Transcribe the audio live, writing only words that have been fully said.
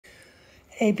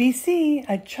ABC,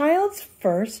 A Child's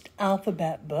First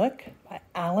Alphabet Book by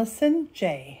Allison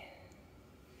J.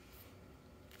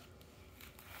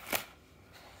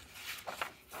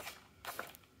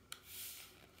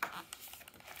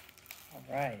 All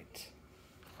right.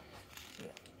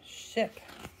 Ship.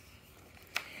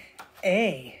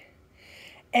 A.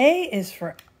 A is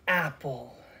for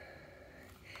apple.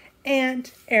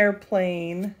 Ant,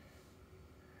 airplane.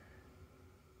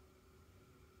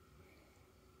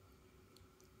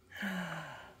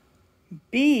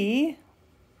 B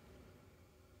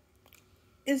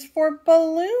is for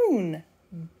balloon.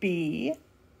 B,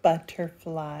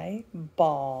 butterfly,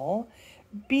 ball,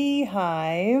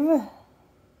 beehive.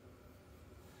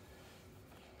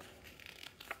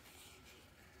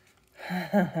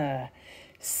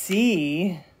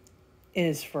 C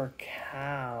is for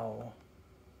cow.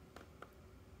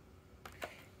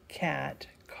 Cat,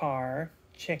 car,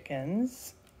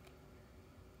 chickens.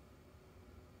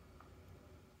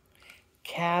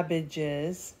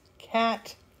 Cabbages,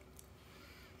 cat.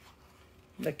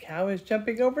 The cow is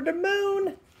jumping over the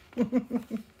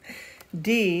moon.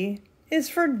 D is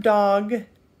for dog,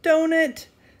 donut,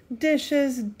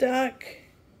 dishes, duck.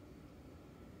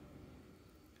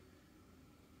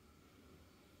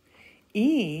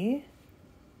 E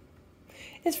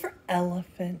is for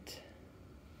elephant.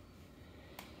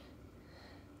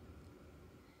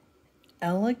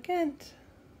 Elegant.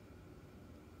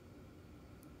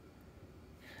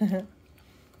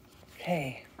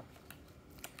 Okay.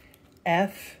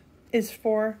 F is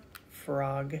for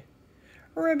frog,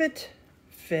 ribbit,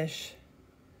 fish,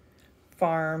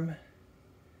 farm,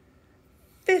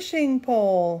 fishing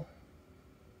pole.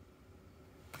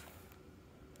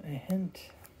 A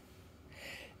hint.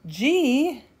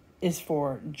 G is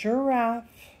for giraffe,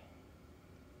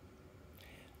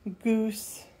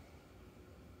 goose,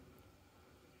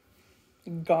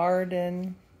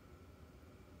 garden,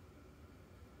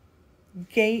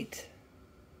 gate,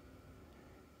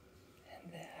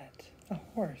 and that, a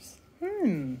horse.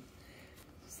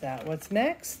 Is that what's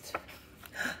next?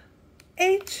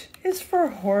 H is for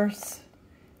horse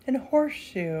and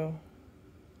horseshoe.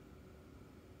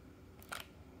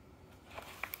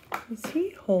 Is he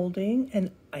holding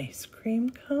an ice cream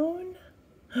cone?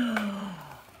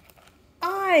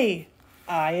 I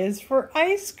is for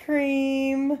ice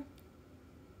cream.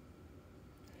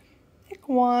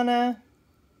 Iguana.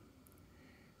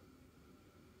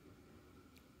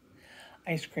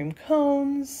 Ice cream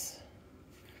cones.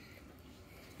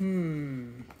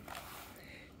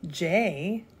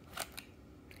 J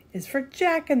is for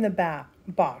Jack in the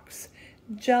Box.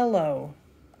 Jello.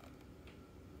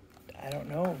 I don't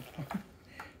know.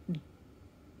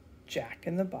 Jack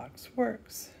in the Box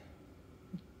works.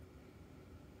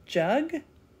 Jug?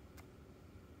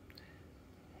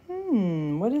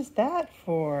 What is that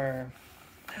for?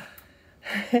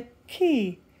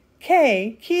 Key.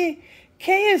 K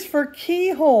is for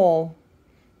keyhole.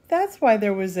 That's why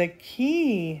there was a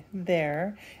key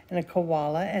there, and a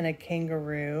koala and a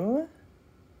kangaroo.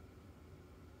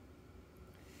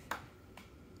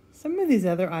 Some of these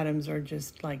other items are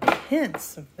just like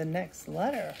hints of the next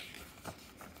letter.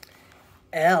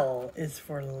 L is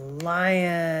for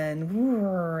lion,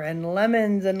 and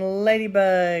lemons, and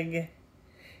ladybug,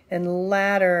 and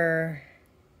ladder.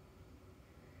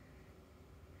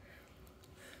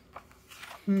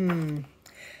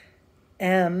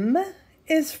 M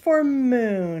is for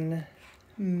moon,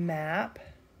 map,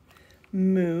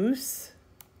 moose.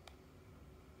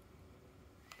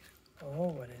 Oh,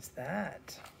 what is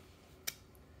that?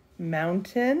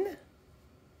 Mountain.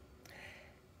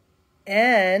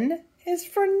 N is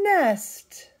for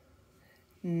nest,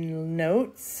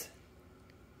 notes.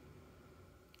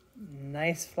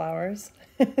 Nice flowers.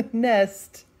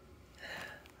 Nest.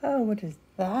 Oh, what is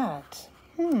that?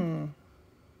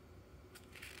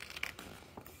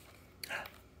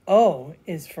 O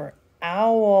is for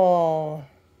owl.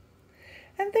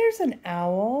 And there's an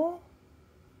owl.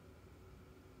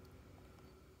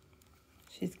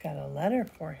 She's got a letter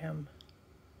for him.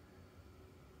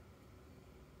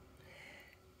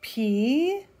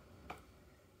 P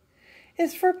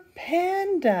is for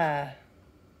panda.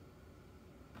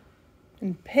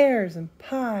 And pears and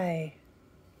pie.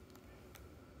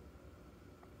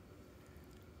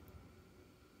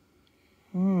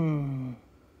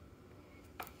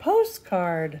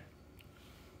 Postcard.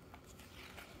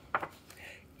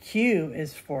 Q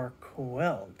is for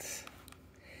quilt.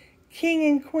 King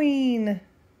and queen.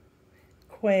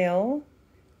 Quail.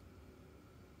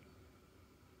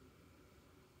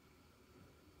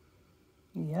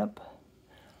 Yep.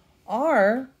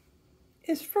 R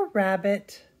is for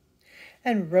rabbit.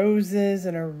 and roses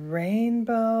and a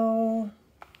rainbow.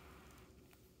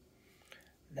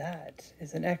 That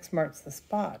is an X marks the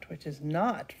spot, which is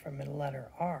not from a letter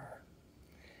R.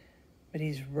 But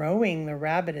he's rowing, the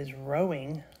rabbit is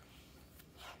rowing.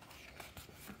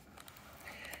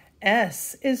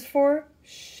 S is for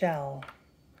shell.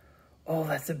 Oh,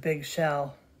 that's a big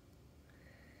shell.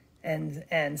 And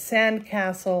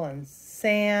sandcastle and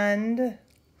sand,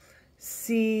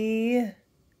 sea,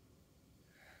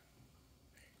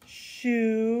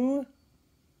 shoe.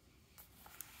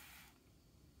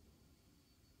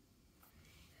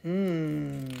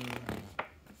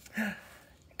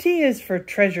 T is for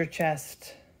treasure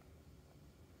chest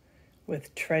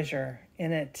with treasure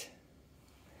in it.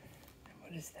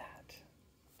 What is that?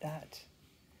 That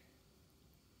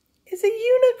is a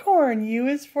unicorn. U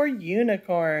is for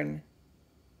unicorn.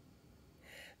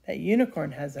 That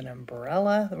unicorn has an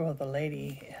umbrella. Well, the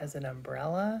lady has an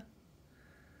umbrella.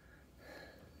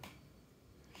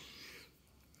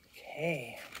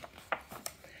 Okay.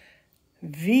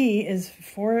 V is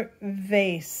for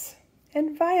vase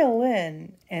and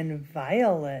violin and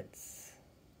violets.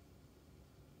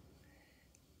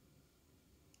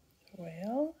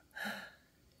 Whale.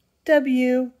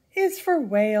 W is for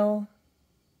whale.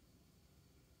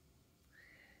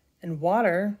 And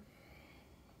water.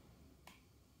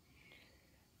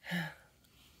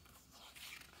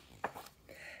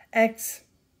 X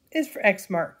is for X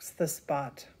marks the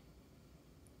spot.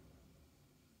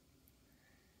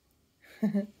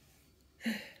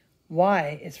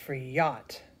 Y is for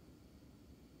yacht.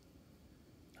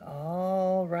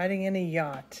 All riding in a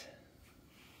yacht.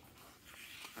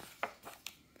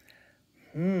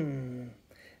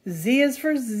 Z is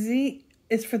for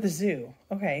the zoo.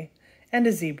 Okay. And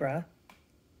a zebra.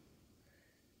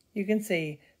 You can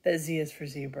say that Z is for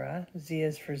zebra. Z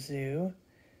is for zoo.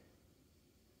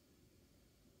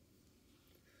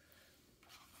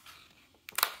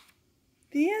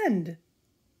 The end.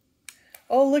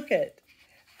 Oh, look it.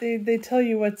 They tell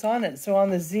you what's on it. So on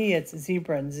the Z, it's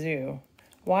zebra and zoo.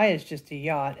 Y is just a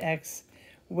yacht. X,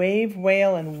 wave,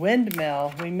 whale, and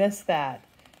windmill. We missed that.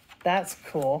 That's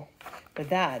cool. But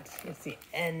that is the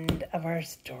end of our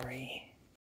story.